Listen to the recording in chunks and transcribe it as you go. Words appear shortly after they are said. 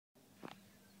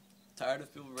Tired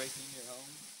of people breaking in your home?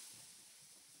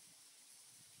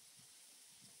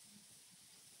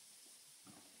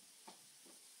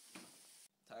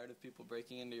 Tired of people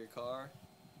breaking into your car?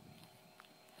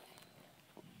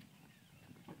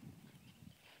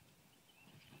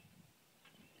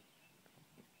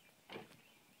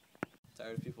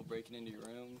 Tired of people breaking into your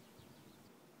room?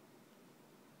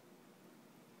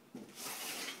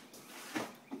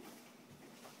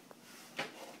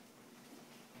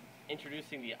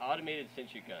 Introducing the Automated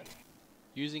Sentry Gun.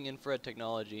 Using infrared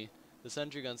technology, the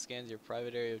Sentry Gun scans your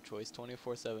private area of choice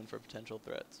 24/7 for potential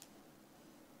threats.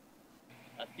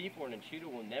 A thief or an intruder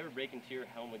will never break into your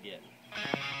home again.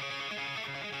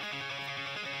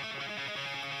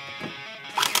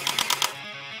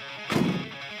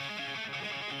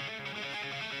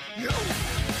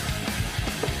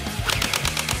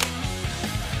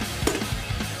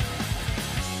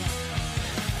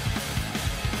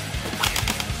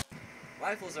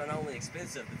 Rifles are not only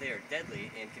expensive, but they are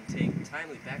deadly and can take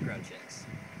timely background checks.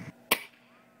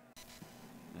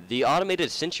 The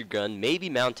Automated Sentry Gun may be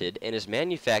mounted and is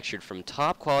manufactured from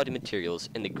top quality materials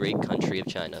in the great country of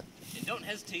China. And don't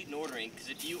hesitate in ordering, because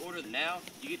if you order them now,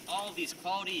 you get all of these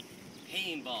quality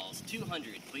paintballs,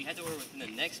 200, but you have to order within the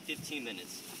next 15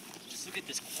 minutes. Just look at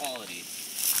this quality.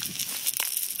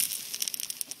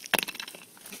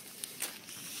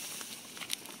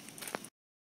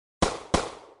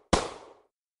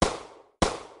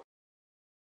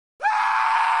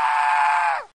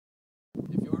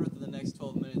 If you order within the next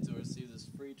 12 minutes, you'll receive this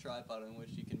free tripod on which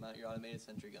you can mount your Automated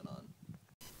Sentry Gun on.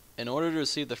 In order to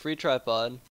receive the free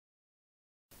tripod,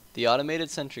 the Automated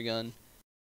Sentry Gun,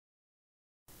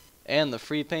 and the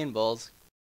free paintballs,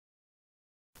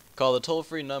 call the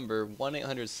toll-free number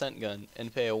 1-800-SENT-GUN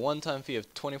and pay a one-time fee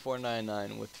of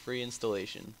 $24.99 with free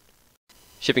installation.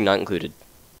 Shipping not included.